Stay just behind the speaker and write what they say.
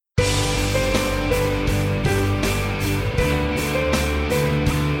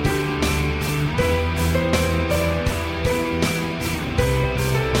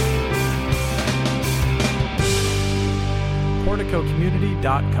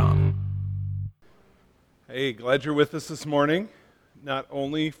www.biblestudy.com. Hey, glad you're with us this morning, not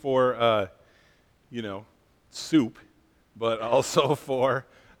only for, soup, but also for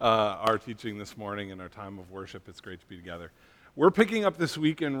our teaching this morning and our time of worship. It's great to be together. We're picking up this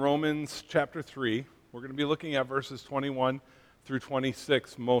week in Romans chapter 3. We're going to be looking at verses 21 through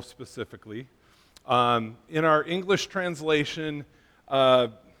 26 most specifically. In our English translation,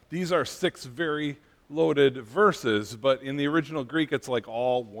 these are 6 very loaded verses, but in the original Greek, it's like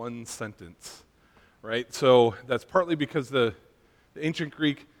all one sentence. Right? So that's partly because the ancient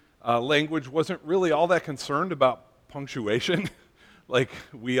Greek language wasn't really all that concerned about punctuation like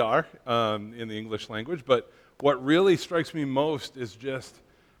we are in the English language. But what really strikes me most is just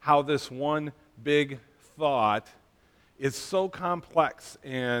how this one big thought is so complex,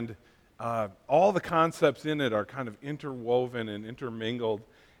 and all the concepts in it are kind of interwoven and intermingled,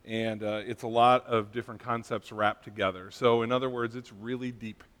 and it's a lot of different concepts wrapped together. So in other words, it's really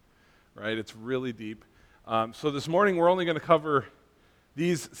deep. Right? It's really deep. So this morning we're only going to cover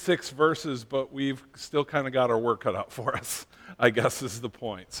these 6 verses, but we've still kind of got our work cut out for us, I guess is the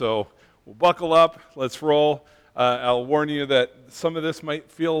point. So we'll buckle up. Let's roll. I'll warn you that some of this might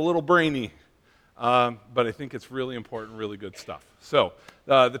feel a little brainy, but I think it's really important, really good stuff. So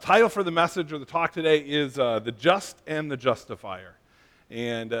the title for the message or the talk today is The Just and the Justifier.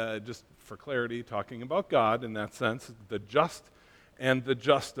 And just for clarity, talking about God in that sense, the just and the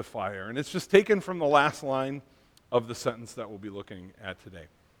justifier. And it's just taken from the last line of the sentence that we'll be looking at today.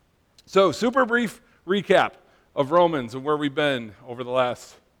 So, super brief recap of Romans and where we've been over the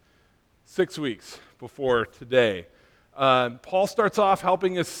last 6 weeks before today. Paul starts off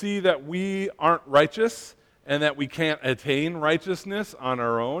helping us see that we aren't righteous and that we can't attain righteousness on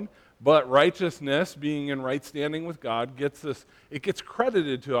our own, but righteousness, being in right standing with God, gets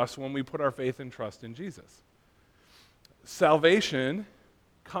credited to us when we put our faith and trust in Jesus. Salvation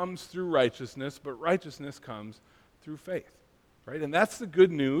comes through righteousness, but righteousness comes through faith, right? And that's the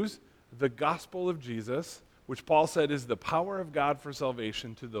good news, the gospel of Jesus, which Paul said is the power of God for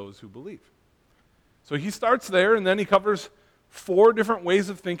salvation to those who believe. So he starts there, and then he covers 4 different ways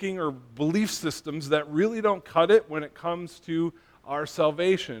of thinking or belief systems that really don't cut it when it comes to our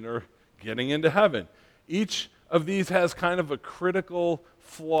salvation or getting into heaven. Each of these has kind of a critical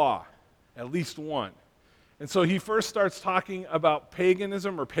flaw, at least one. And so he first starts talking about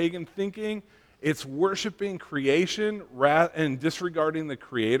paganism or pagan thinking. It's worshiping creation and disregarding the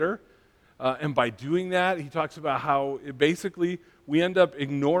Creator. And by doing that, he talks about how basically we end up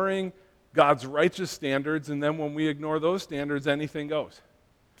ignoring God's righteous standards, and then when we ignore those standards, anything goes.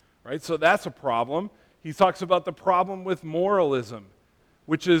 Right? So that's a problem. He talks about the problem with moralism,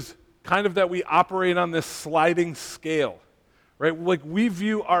 which is kind of that we operate on this sliding scale. Right? Like we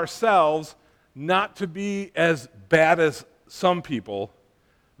view ourselves not to be as bad as some people,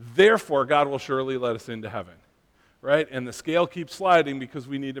 therefore God will surely let us into heaven, right? And the scale keeps sliding because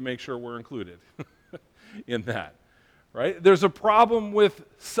we need to make sure we're included in that, right? There's a problem with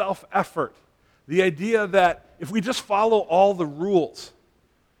self-effort, the idea that if we just follow all the rules,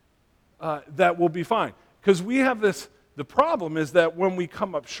 that we'll be fine. Because we have the problem is that when we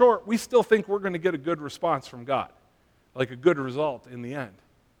come up short, we still think we're going to get a good response from God, like a good result in the end.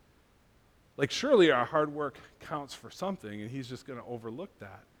 Like, surely our hard work counts for something, and he's just going to overlook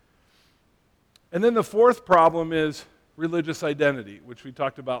that. And then the 4th problem is religious identity, which we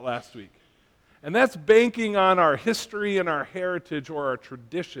talked about last week. And that's banking on our history and our heritage or our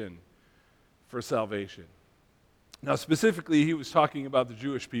tradition for salvation. Now, specifically, he was talking about the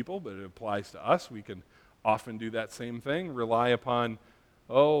Jewish people, but it applies to us. We can often do that same thing, rely upon,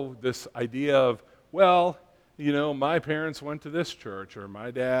 this idea of, my parents went to this church, or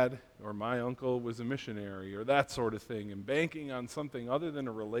my dad or my uncle was a missionary, or that sort of thing, and banking on something other than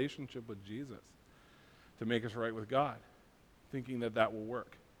a relationship with Jesus to make us right with God, thinking that that will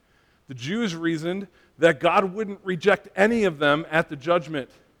work. The Jews reasoned that God wouldn't reject any of them at the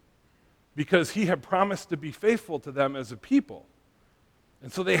judgment because he had promised to be faithful to them as a people.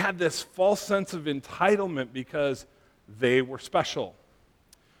 And so they had this false sense of entitlement because they were special,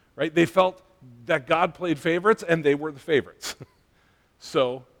 right? They felt that God played favorites, and they were the favorites.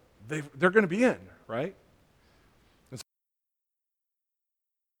 So they're going to be in, right?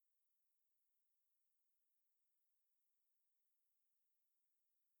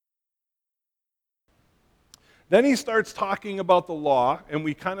 Then he starts talking about the law, and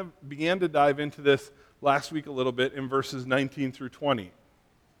we kind of began to dive into this last week a little bit in verses 19 through 20.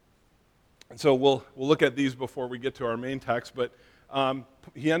 And so we'll look at these before we get to our main text, but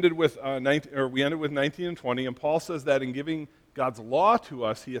we ended with 19 and 20, and Paul says that in giving God's law to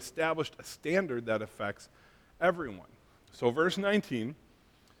us, he established a standard that affects everyone. So verse 19,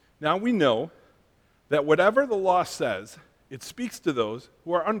 Now we know that whatever the law says, it speaks to those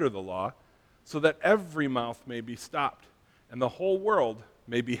who are under the law, so that every mouth may be stopped, and the whole world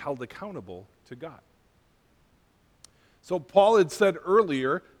may be held accountable to God. So Paul had said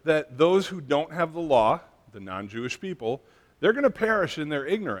earlier that those who don't have the law, the non-Jewish people, they're going to perish in their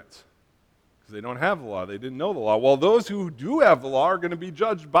ignorance because they don't have the law. They didn't know the law. While those who do have the law are going to be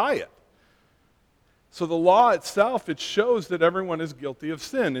judged by it. So the law itself, it shows that everyone is guilty of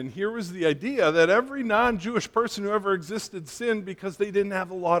sin. And here was the idea that every non-Jewish person who ever existed sinned because they didn't have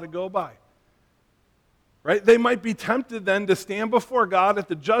the law to go by. Right? They might be tempted then to stand before God at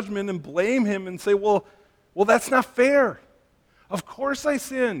the judgment and blame him and say, well, that's not fair. Of course I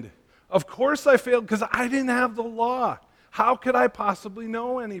sinned. Of course I failed because I didn't have the law. How could I possibly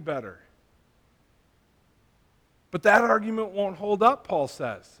know any better? But that argument won't hold up, Paul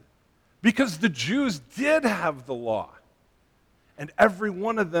says, because the Jews did have the law, and every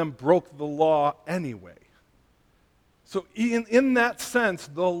one of them broke the law anyway. So in that sense,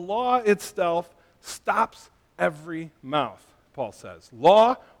 the law itself stops every mouth, Paul says.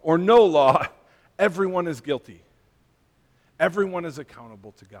 Law or no law, everyone is guilty. Everyone is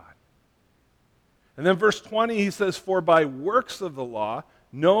accountable to God. And then verse 20, he says, "For by works of the law,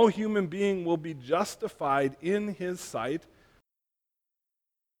 no human being will be justified in his sight,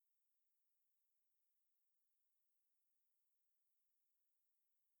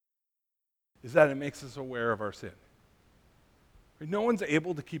 is that it makes us aware of our sin. No one's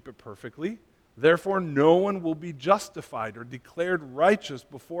able to keep it perfectly. Therefore, no one will be justified or declared righteous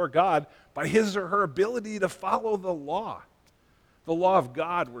before God by his or her ability to follow the law. The law of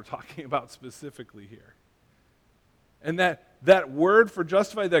God we're talking about specifically here. And that word for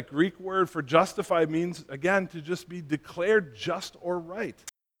justified, that Greek word for justified means, again, to just be declared just or right,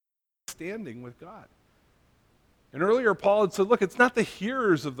 standing with God. And earlier Paul had said, look, it's not the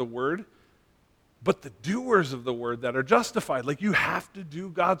hearers of the word, but the doers of the word that are justified. Like, you have to do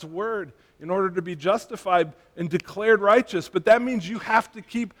God's word in order to be justified and declared righteous. But that means you have to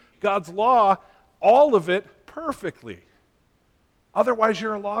keep God's law, all of it, perfectly. Otherwise,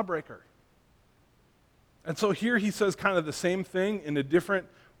 you're a lawbreaker. And so here he says kind of the same thing in a different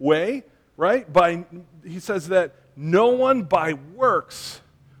way, right? He says that no one by works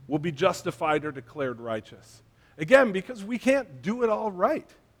will be justified or declared righteous. Again, because we can't do it all right.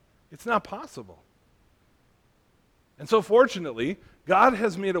 It's not possible. And so fortunately, God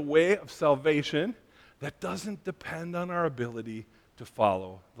has made a way of salvation that doesn't depend on our ability to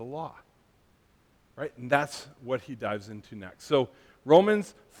follow the law. Right? And that's what he dives into next. So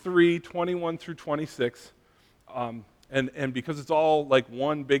Romans 3, 21 through 26, and because it's all like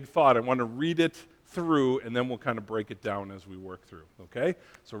one big thought, I want to read it through, and then we'll kind of break it down as we work through, okay?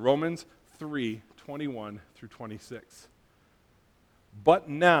 So Romans 3, 21 through 26. But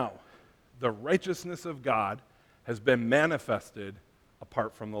now, the righteousness of God has been manifested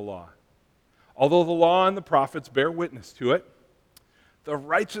apart from the law. Although the law and the prophets bear witness to it, the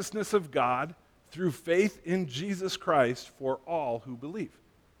righteousness of God through faith in Jesus Christ for all who believe.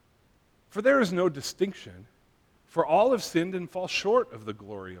 For there is no distinction, for all have sinned and fall short of the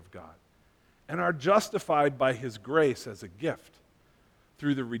glory of God, and are justified by his grace as a gift,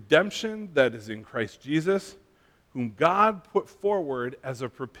 through the redemption that is in Christ Jesus, whom God put forward as a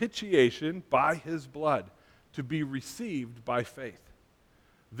propitiation by his blood, to be received by faith.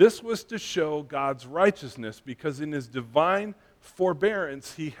 This was to show God's righteousness, because in his divine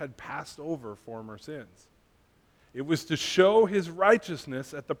forbearance he had passed over former sins. It was to show his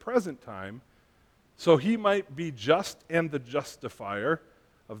righteousness at the present time, so he might be just and the justifier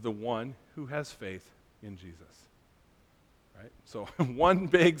of the one who has faith in Jesus. Right? So one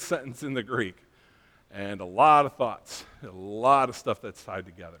big sentence in the Greek, and a lot of thoughts, a lot of stuff that's tied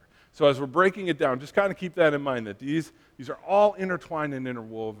together. So as we're breaking it down, just kind of keep that in mind, that these are all intertwined and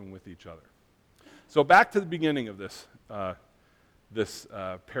interwoven with each other. So back to the beginning of this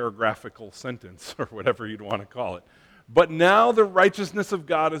paragraphical sentence, or whatever you'd want to call it. But now the righteousness of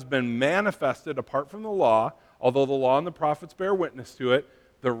God has been manifested apart from the law, although the law and the prophets bear witness to it,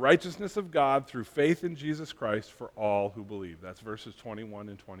 the righteousness of God through faith in Jesus Christ for all who believe. That's verses 21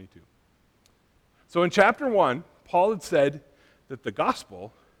 and 22. So in chapter 1, Paul had said that the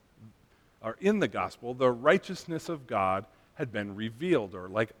gospel, or in the gospel, the righteousness of God had been revealed, or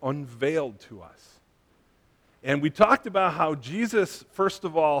like unveiled to us. And we talked about how Jesus, first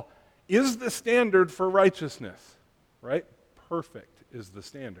of all, is the standard for righteousness, right? Perfect is the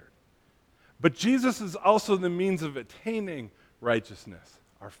standard. But Jesus is also the means of attaining righteousness,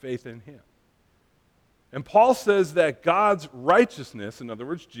 our faith in him. And Paul says that God's righteousness, in other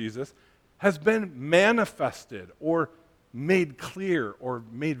words, Jesus, has been manifested or made clear or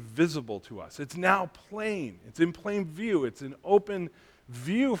made visible to us. It's now plain. It's in plain view. It's an open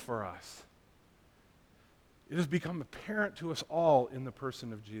view for us. It has become apparent to us all in the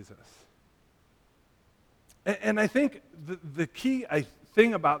person of Jesus. And I think the key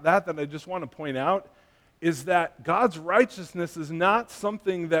thing about that I just want to point out is that God's righteousness is not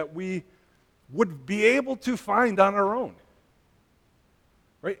something that we would be able to find on our own.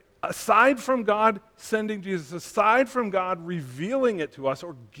 Right? Aside from God sending Jesus, aside from God revealing it to us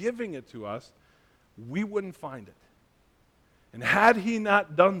or giving it to us, we wouldn't find it. And had he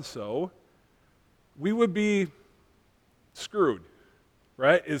not done so, we would be screwed,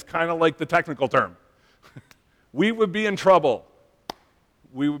 right? Is kind of like the technical term. We would be in trouble.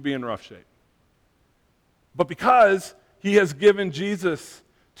 We would be in rough shape. But because he has given Jesus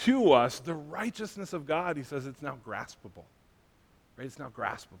to us, the righteousness of God, he says it's now graspable. Right? It's now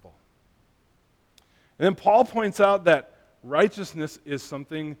graspable. And then Paul points out that righteousness is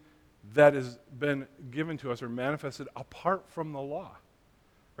something that has been given to us or manifested apart from the law.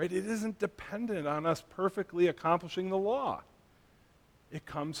 Right? It isn't dependent on us perfectly accomplishing the law. It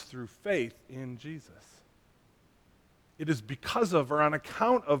comes through faith in Jesus. It is because of or on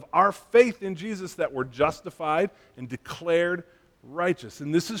account of our faith in Jesus that we're justified and declared righteous.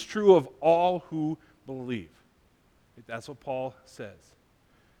 And this is true of all who believe. That's what Paul says.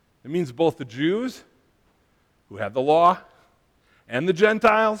 It means both the Jews who had the law and the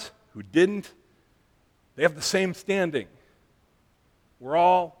Gentiles who didn't, they have the same standing. We're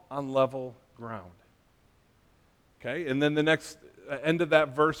all on level ground. Okay? And then the next end of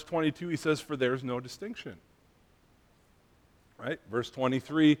that verse 22, he says, for there's no distinction. Right? Verse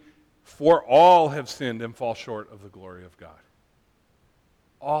 23, for all have sinned and fall short of the glory of God.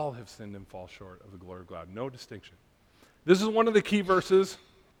 All have sinned and fall short of the glory of God. No distinction. This is one of the key verses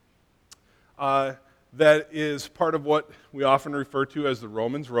that is part of what we often refer to as the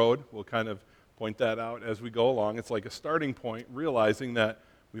Romans Road. We'll kind of point that out as we go along. It's like a starting point, realizing that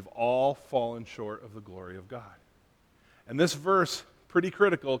we've all fallen short of the glory of God. And this verse, pretty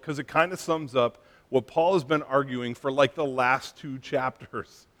critical, because it kind of sums up what Paul has been arguing for like the last 2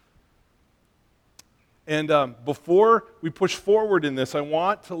 chapters. And before we push forward in this, I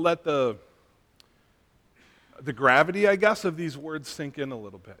want to let the gravity, I guess, of these words sink in a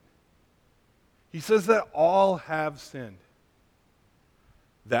little bit. He says that all have sinned.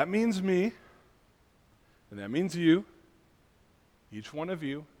 That means me, and that means you, each one of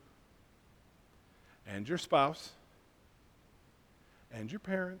you, and your spouse, and your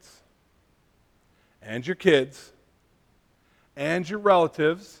parents, and your kids, and your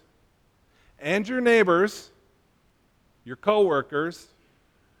relatives, and your neighbors, your coworkers,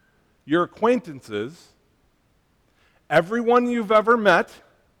 your acquaintances, everyone you've ever met,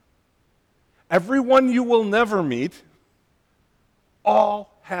 everyone you will never meet,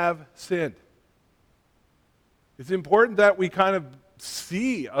 all have sinned. It's important that we kind of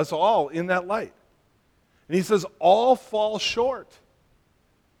see us all in that light. And he says, all fall short.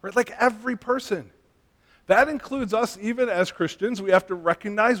 Right? Like every person. That includes us, even as Christians. We have to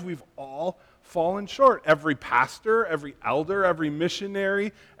recognize we've all fallen short. Every pastor, every elder, every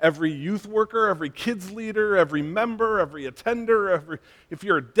missionary, every youth worker, every kids leader, every member, every attender, if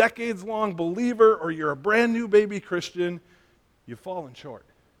you're a decades-long believer or you're a brand new baby Christian, you've fallen short.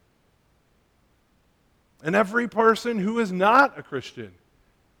 And every person who is not a Christian,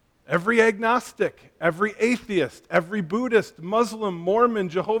 every agnostic, every atheist, every Buddhist, Muslim, Mormon,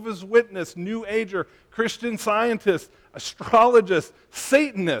 Jehovah's Witness, New Ager, Christian Scientist, astrologist,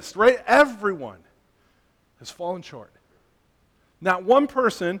 Satanist, right? Everyone has fallen short. Not one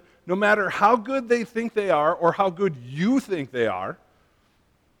person, no matter how good they think they are or how good you think they are,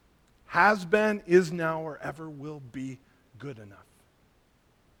 has been, is now, or ever will be good enough.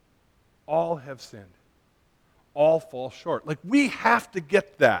 All have sinned. All fall short. Like, we have to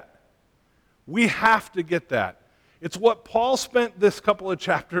get that. We have to get that. It's what Paul spent this couple of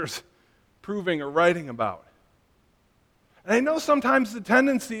chapters proving or writing about. And I know sometimes the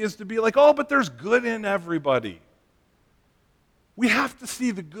tendency is to be like, oh, but there's good in everybody. We have to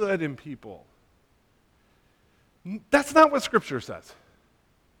see the good in people. That's not what Scripture says.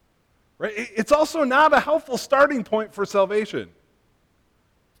 Right? It's also not a helpful starting point for salvation.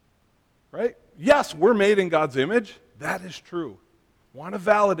 Right? Yes, we're made in God's image. That is true. Want to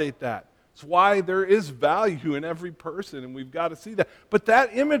validate that. It's why there is value in every person, and we've got to see that. But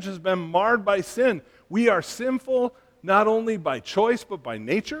that image has been marred by sin. We are sinful not only by choice, but by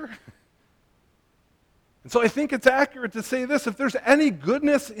nature. And so I think it's accurate to say this. If there's any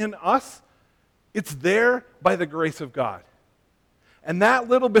goodness in us, it's there by the grace of God. And that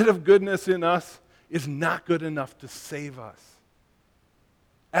little bit of goodness in us is not good enough to save us.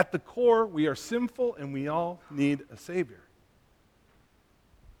 At the core, we are sinful and we all need a Savior.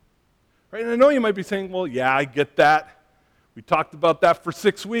 Right? And I know you might be saying, well, yeah, I get that. We talked about that for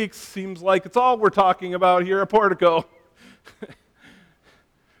 6 weeks. Seems like it's all we're talking about here at Portico.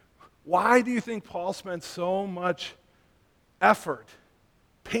 Why do you think Paul spent so much effort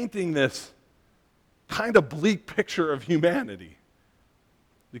painting this kind of bleak picture of humanity?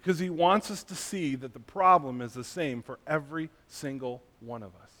 Because he wants us to see that the problem is the same for every single one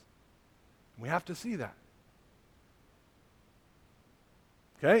of us. We have to see that.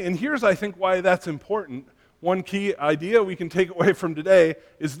 Okay, and here's, I think, why that's important. One key idea we can take away from today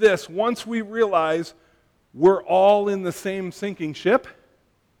is this: once we realize we're all in the same sinking ship,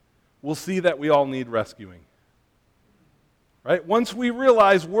 we'll see that we all need rescuing. Right? Once we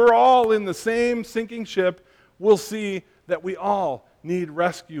realize we're all in the same sinking ship, we'll see that we all need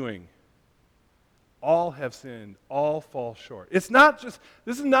rescuing. All have sinned, all fall short. This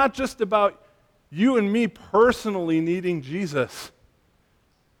is not just about you and me personally needing Jesus.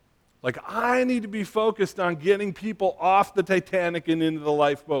 Like, I need to be focused on getting people off the Titanic and into the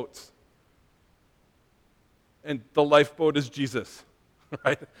lifeboats. And the lifeboat is Jesus,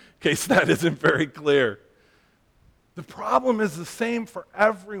 right? In case that isn't very clear. The problem is the same for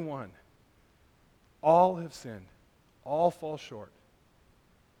everyone. All have sinned. All fall short.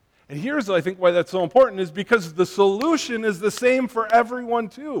 And here's, I think, why that's so important is because the solution is the same for everyone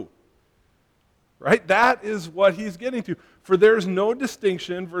too. Right? That is what he's getting to. For there's no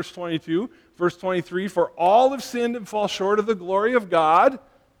distinction, verse 22, verse 23, for all have sinned and fall short of the glory of God,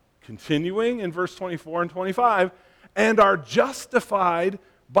 continuing in verse 24 and 25, and are justified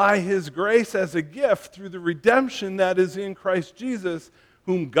by his grace as a gift through the redemption that is in Christ Jesus,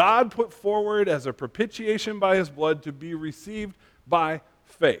 whom God put forward as a propitiation by his blood to be received by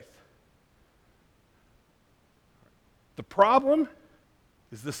faith. The problem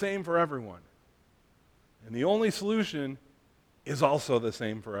is the same for everyone. And the only solution is also the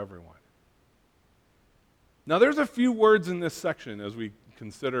same for everyone. Now, there's a few words in this section as we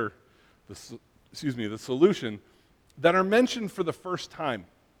consider the solution that are mentioned for the first time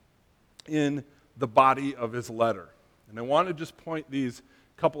in the body of his letter. And I want to just point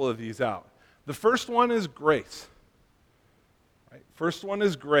couple of these out. The first one is grace. Right? First one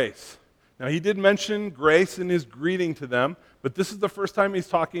is grace. Now, he did mention grace in his greeting to them, but this is the first time he's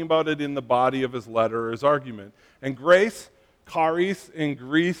talking about it in the body of his letter or his argument. And grace, charis in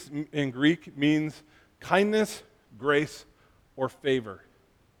Greek, means kindness, grace, or favor.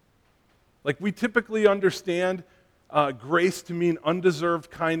 Like, we typically understand grace to mean undeserved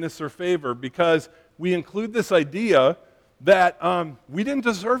kindness or favor because we include this idea that we didn't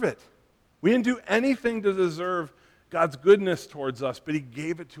deserve it. We didn't do anything to deserve God's goodness towards us, but he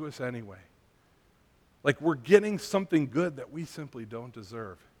gave it to us anyway. Like, we're getting something good that we simply don't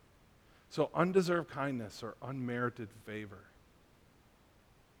deserve. So undeserved kindness or unmerited favor.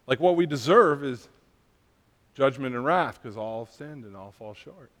 Like, what we deserve is judgment and wrath because all have sinned and all fall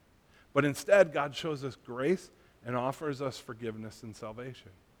short. But instead, God shows us grace and offers us forgiveness and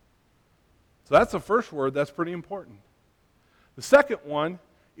salvation. So that's the first word. That's pretty important. The second one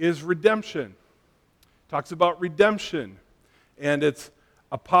is redemption. Talks about redemption. And it's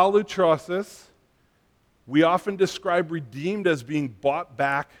apolutrosis. We often describe redeemed as being bought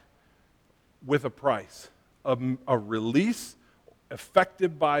back with a price, a release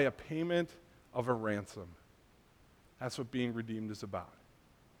effected by a payment of a ransom. That's what being redeemed is about.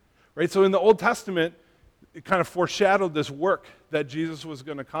 Right? So in the Old Testament, it kind of foreshadowed this work that Jesus was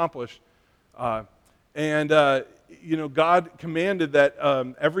going to accomplish. God commanded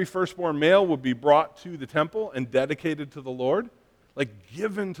that every firstborn male would be brought to the temple and dedicated to the Lord, like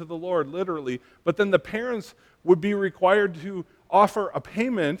given to the Lord, literally. But then the parents would be required to offer a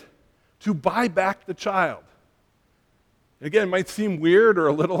payment to buy back the child. Again, it might seem weird or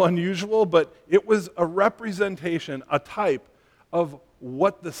a little unusual, but it was a representation, a type of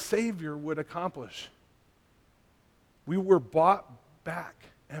what the Savior would accomplish. We were bought back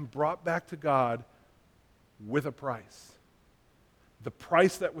and brought back to God with a price. The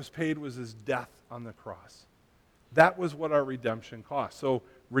price that was paid was his death on the cross. That was what our redemption cost. So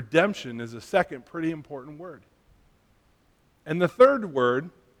redemption is a second pretty important word. And the third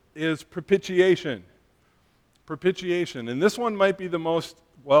word is propitiation. Propitiation. And this one might be the most,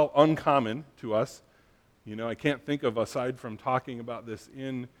 uncommon to us. I can't think of, aside from talking about this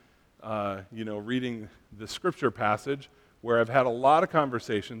in, reading the scripture passage, where I've had a lot of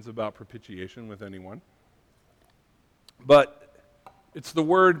conversations about propitiation with anyone. But it's the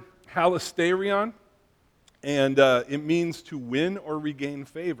word halasterion, and it means to win or regain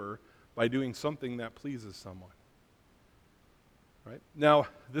favor by doing something that pleases someone. Right? Now,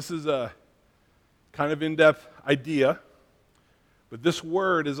 this is a kind of in-depth idea, but this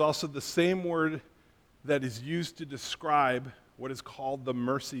word is also the same word that is used to describe what is called the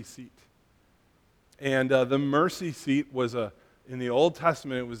mercy seat. And the mercy seat was in the Old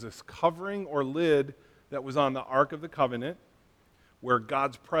Testament, it was this covering or lid that was on the Ark of the Covenant, where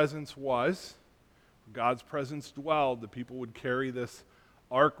God's presence was. God's presence dwelled. The people would carry this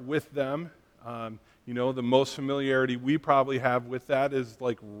ark with them. The most familiarity we probably have with that is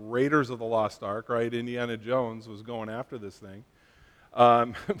like Raiders of the Lost Ark, right? Indiana Jones was going after this thing.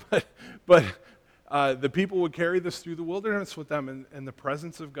 But the people would carry this through the wilderness with them, and the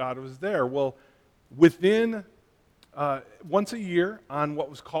presence of God was there. Well, within once a year, on what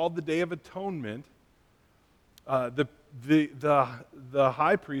was called the Day of Atonement, the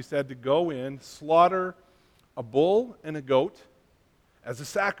high priest had to go in, slaughter a bull and a goat as a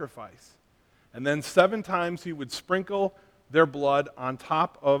sacrifice. And then 7 times he would sprinkle their blood on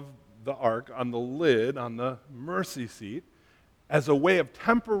top of the ark, on the lid, on the mercy seat, as a way of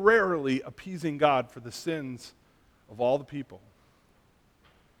temporarily appeasing God for the sins of all the people.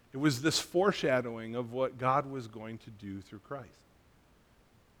 It was this foreshadowing of what God was going to do through Christ.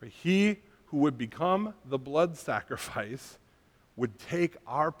 He who would become the blood sacrifice would take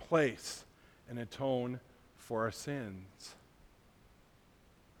our place and atone for our sins.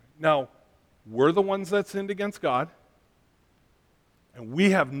 Now, we're the ones that sinned against God, and we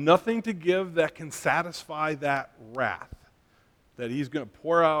have nothing to give that can satisfy that wrath that he's going to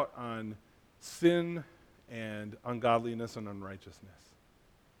pour out on sin and ungodliness and unrighteousness.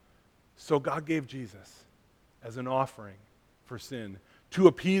 So God gave Jesus as an offering for sin to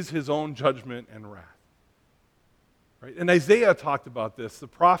appease his own judgment and wrath. Right? And Isaiah talked about this, the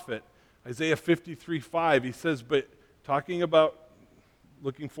prophet, Isaiah 53:5, he says, but talking about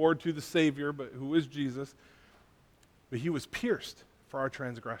looking forward to the Savior, but who is Jesus, but he was pierced for our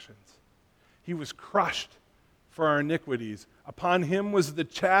transgressions. He was crushed for our iniquities. Upon him was the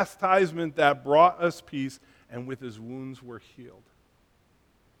chastisement that brought us peace, and with his wounds we're healed.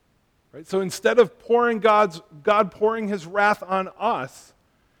 Right? So instead of God pouring his wrath on us,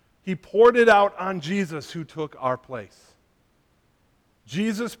 he poured it out on Jesus, who took our place.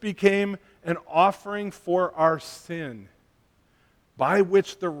 Jesus became an offering for our sin, by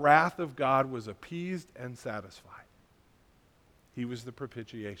which the wrath of God was appeased and satisfied. He was the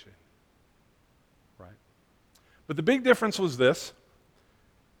propitiation. Right? But the big difference was this.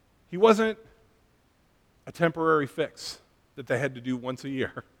 He wasn't a temporary fix that they had to do once a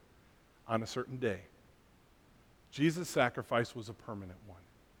year on a certain day. Jesus' sacrifice was a permanent one.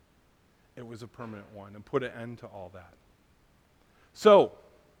 It was a permanent one, and put an end to all that. So,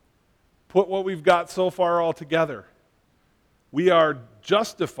 put what we've got so far all together. We are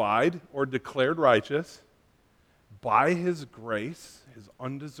justified or declared righteous by his grace, his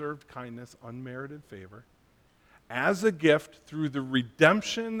undeserved kindness, unmerited favor, as a gift through the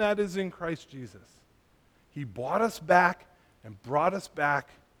redemption that is in Christ Jesus. He bought us back and brought us back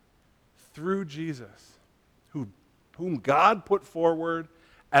through Jesus, whom God put forward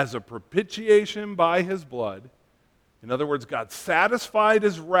as a propitiation by his blood. In other words, God satisfied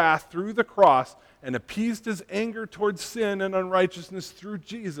his wrath through the cross and appeased his anger towards sin and unrighteousness through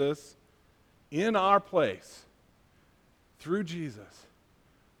Jesus in our place, through Jesus,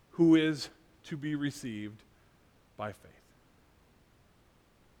 who is to be received by faith.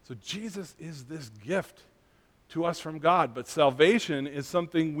 So Jesus is this gift to us from God, but salvation is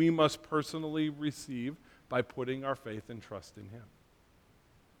something we must personally receive by putting our faith and trust in him.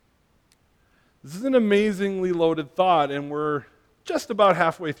 This is an amazingly loaded thought, and we're just about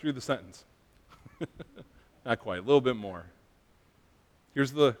halfway through the sentence. Not quite, a little bit more.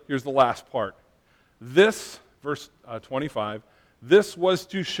 Here's the last part. This, verse 25, this was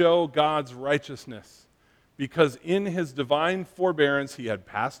to show God's righteousness, because in his divine forbearance he had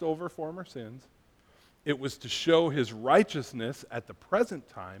passed over former sins. It was to show his righteousness at the present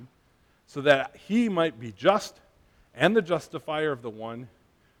time, so that he might be just and the justifier of the one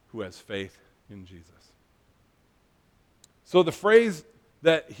who has faith in Jesus. So the phrase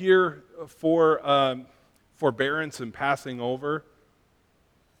that here for forbearance and passing over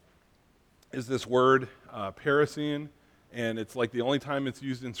is this word, parrhesin, and it's like the only time it's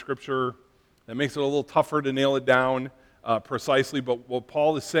used in Scripture. That makes it a little tougher to nail it down precisely, but what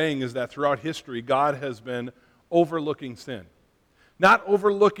Paul is saying is that throughout history, God has been overlooking sin. Not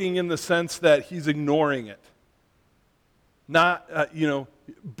overlooking in the sense that he's ignoring it. Not,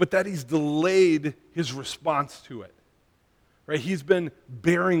 but that he's delayed his response to it. Right? He's been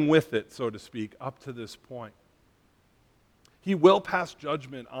bearing with it, so to speak, up to this point. He will pass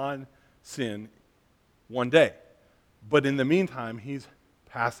judgment on sin one day. But in the meantime, he's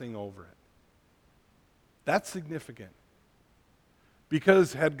passing over it. That's significant.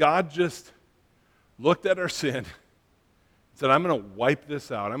 Because had God just looked at our sin and said, I'm going to wipe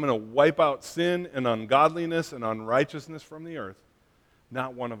this out, I'm going to wipe out sin and ungodliness and unrighteousness from the earth,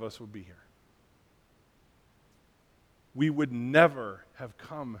 not one of us would be here. We would never have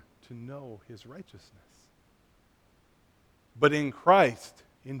come to know his righteousness. But in Christ,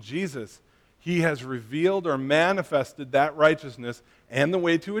 in Jesus, he has revealed or manifested that righteousness and the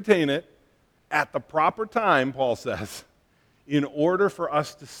way to attain it at the proper time, Paul says, in order for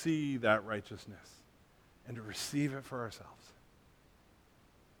us to see that righteousness and to receive it for ourselves.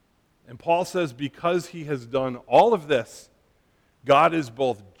 And Paul says because he has done all of this, God is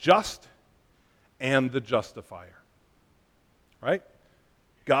both just and the justifier. Right?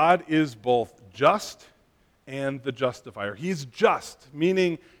 God is both just and the justifier. He's just,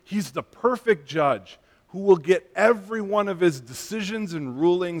 meaning he's the perfect judge who will get every one of his decisions and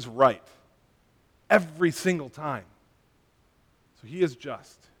rulings right. Every single time. So he is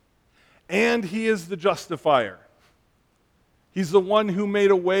just. And he is the justifier. He's the one who made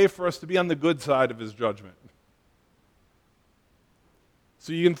a way for us to be on the good side of his judgment.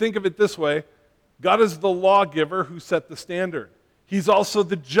 So you can think of it this way. God is the lawgiver who set the standard. He's also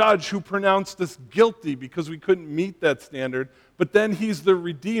the judge who pronounced us guilty because we couldn't meet that standard. But then he's the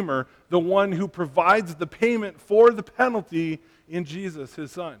redeemer, the one who provides the payment for the penalty in Jesus,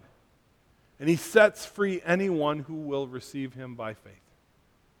 his son. And he sets free anyone who will receive him by faith.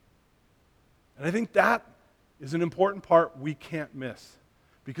 And I think that is an important part we can't miss.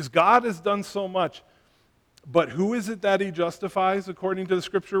 Because God has done so much. But who is it that he justifies according to the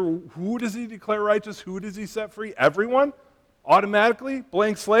scripture? Who does he declare righteous? Who does he set free? Everyone? Automatically?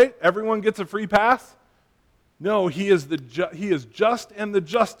 Blank slate? Everyone gets a free pass? No, he is just and the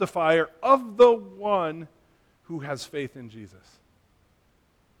justifier of the one who has faith in Jesus.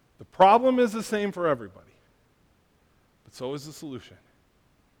 The problem is the same for everybody. But so is the solution.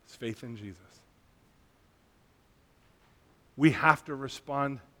 It's faith in Jesus. We have to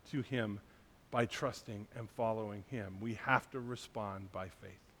respond to him by trusting and following him. We have to respond by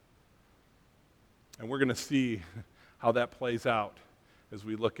faith. And we're going to see how that plays out as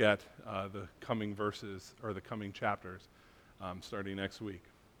we look at the coming verses or the coming chapters starting next week.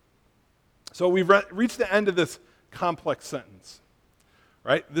 So we've reached the end of this complex sentence,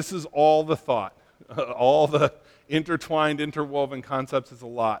 right? This is all the thought, all the intertwined, interwoven concepts. Is a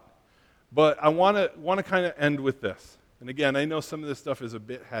lot. But I want to kind of end with this. And again, I know some of this stuff is a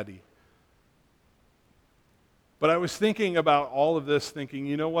bit heady. But I was thinking about all of this, thinking,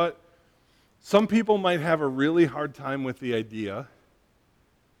 you know what? Some people might have a really hard time with the idea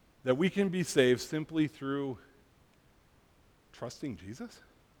that we can be saved simply through trusting Jesus?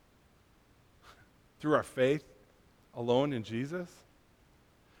 Through our faith alone in Jesus?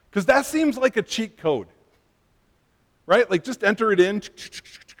 Because that seems like a cheat code, right? Like just enter it in,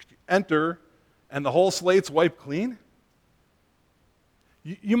 enter, and the whole slate's wiped clean.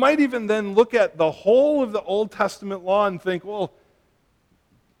 You might even then look at the whole of the Old Testament law and think, well,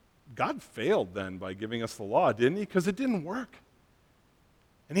 God failed then by giving us the law, didn't he? Because it didn't work.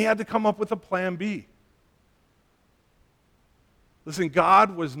 And he had to come up with a plan B. Listen,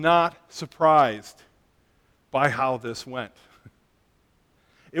 God was not surprised by how this went.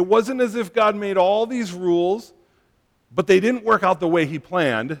 It wasn't as if God made all these rules, but they didn't work out the way he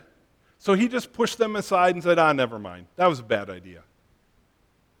planned, so he just pushed them aside and said, never mind. That was a bad idea.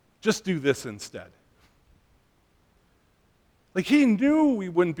 Just do this instead. Like he knew we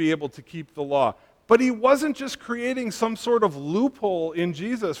wouldn't be able to keep the law, but he wasn't just creating some sort of loophole in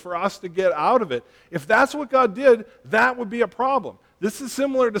Jesus for us to get out of it. If that's what God did, that would be a problem. This is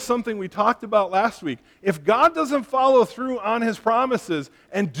similar to something we talked about last week. If God doesn't follow through on his promises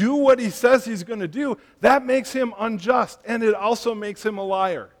and do what he says he's going to do, that makes him unjust, and it also makes him a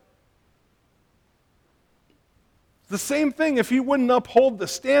liar. The same thing if he wouldn't uphold the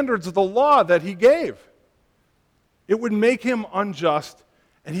standards of the law that he gave. It would make him unjust,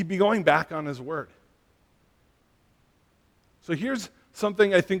 and he'd be going back on his word. So here's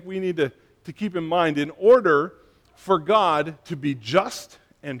something I think we need to keep in mind. In order for God to be just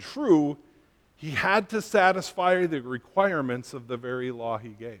and true, he had to satisfy the requirements of the very law he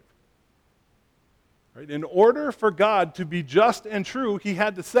gave. Right? In order for God to be just and true, he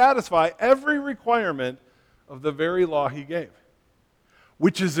had to satisfy every requirement of the very law he gave,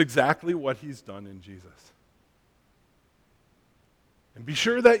 which is exactly what he's done in Jesus. And be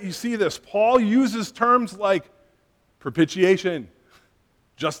sure that you see this. Paul uses terms like propitiation,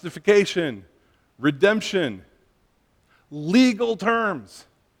 justification, redemption, legal terms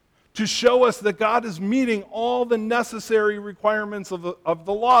to show us that God is meeting all the necessary requirements of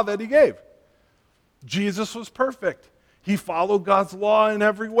the law that he gave. Jesus was perfect. He followed God's law in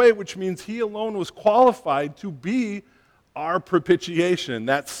every way, which means he alone was qualified to be our propitiation,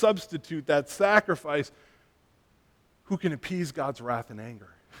 that substitute, that sacrifice, who can appease God's wrath and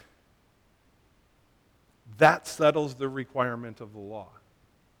anger. That settles the requirement of the law.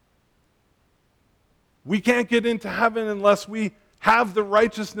 We can't get into heaven unless we have the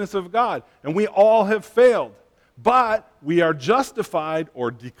righteousness of God, and we all have failed. But we are justified or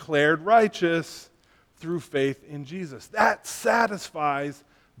declared righteous through faith in Jesus. That satisfies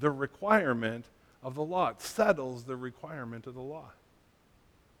the requirement of the law. It settles the requirement of the law.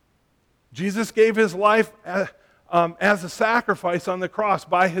 Jesus gave his life as a sacrifice on the cross.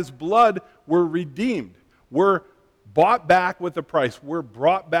 By his blood, we're redeemed. We're bought back with a price. We're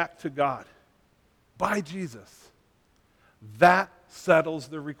brought back to God by Jesus. That settles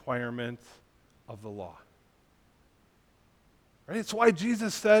the requirement of the law. Right? It's why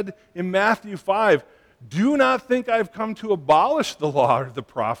Jesus said in Matthew 5, "Do not think I've come to abolish the law or the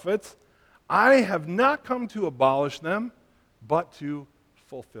prophets. I have not come to abolish them, but to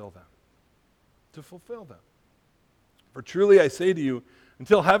fulfill them." To fulfill them. "For truly I say to you,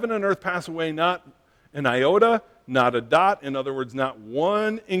 until heaven and earth pass away, not an iota, not a dot," in other words, not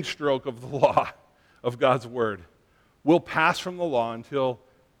one ink stroke of the law of God's word, "will pass from the law until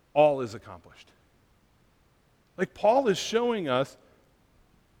all is accomplished." Like Paul is showing us,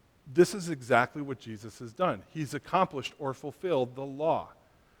 this is exactly what Jesus has done. He's accomplished or fulfilled the law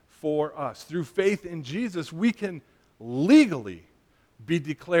for us. Through faith in Jesus, we can legally be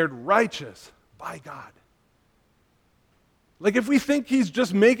declared righteous by God. Like if we think he's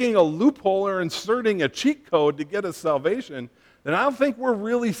just making a loophole or inserting a cheat code to get us salvation, then I don't think we're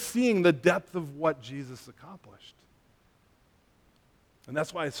really seeing the depth of what Jesus accomplished. And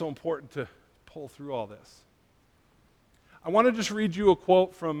that's why it's so important to pull through all this. I want to just read you a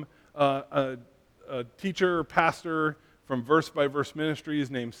quote from a teacher or pastor from Verse by Verse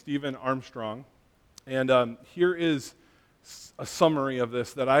Ministries named Stephen Armstrong. And here is a summary of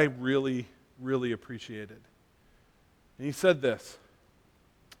this that I really, really appreciated. And he said this: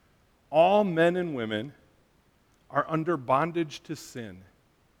 "All men and women are under bondage to sin,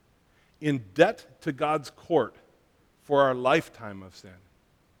 in debt to God's court for our lifetime of sin.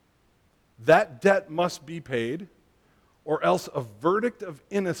 That debt must be paid, or else a verdict of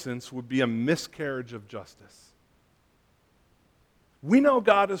innocence would be a miscarriage of justice. We know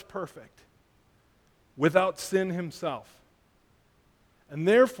God is perfect, without sin himself, and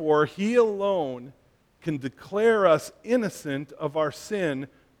therefore he alone can declare us innocent of our sin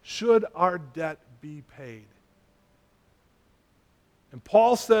should our debt be paid. And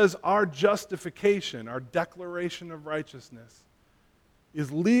Paul says our justification, our declaration of righteousness,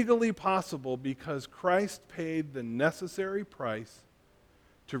 is legally possible because Christ paid the necessary price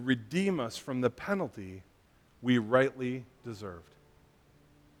to redeem us from the penalty we rightly deserved.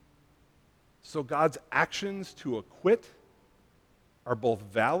 So God's actions to acquit are both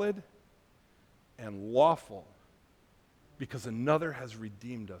valid and lawful because another has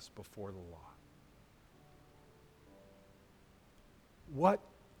redeemed us before the law." What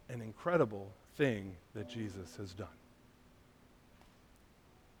an incredible thing that Jesus has done.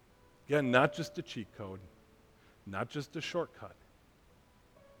 Again, not just a cheat code, not just a shortcut,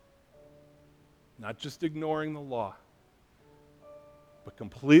 not just ignoring the law, but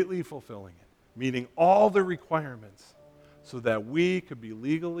completely fulfilling it, meeting all the requirements so that we could be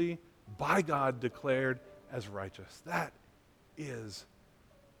legally, by God, declared as righteous. That is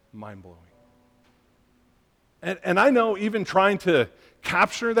mind-blowing. And I know even trying to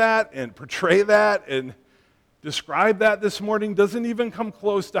capture that and portray that and describe that this morning doesn't even come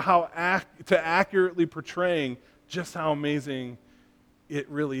close to to accurately portraying just how amazing it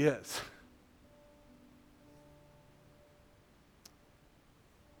really is.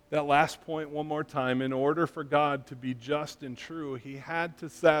 That last point one more time. In order for God to be just and true, he had to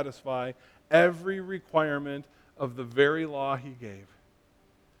satisfy every requirement of the very law he gave.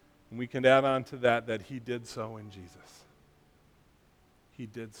 And we can add on to that he did so in Jesus. He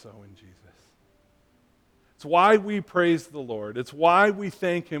did so in Jesus. It's why we praise the Lord. It's why we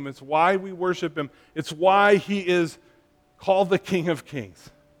thank him. It's why we worship him. It's why he is called the King of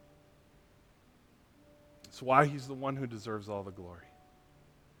Kings. It's why he's the one who deserves all the glory.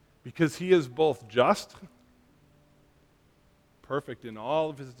 Because he is both just, perfect in all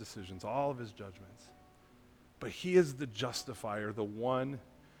of his decisions, all of his judgments, but he is the justifier, the one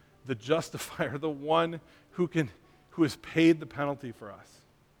who has paid the penalty for us,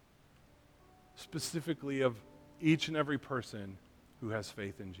 specifically of each and every person who has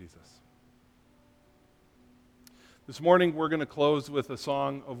faith in Jesus. This morning, we're going to close with a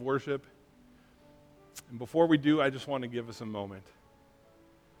song of worship. And before we do, I just want to give us a moment.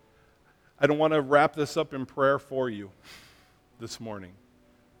 I don't want to wrap this up in prayer for you this morning.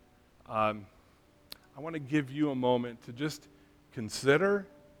 I want to give you a moment to just consider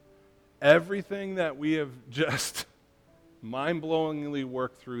everything that we have just mind-blowingly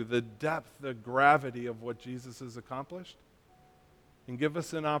worked through, the depth, the gravity of what Jesus has accomplished, and give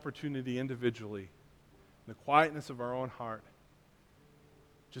us an opportunity individually, in the quietness of our own heart,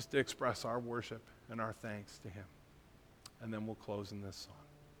 just to express our worship and our thanks to him. And then we'll close in this song.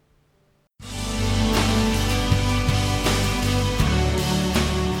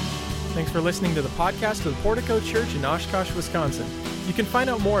 Thanks for listening to the podcast of the Portico Church in Oshkosh, Wisconsin. You can find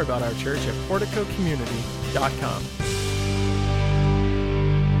out more about our church at porticocommunity.com.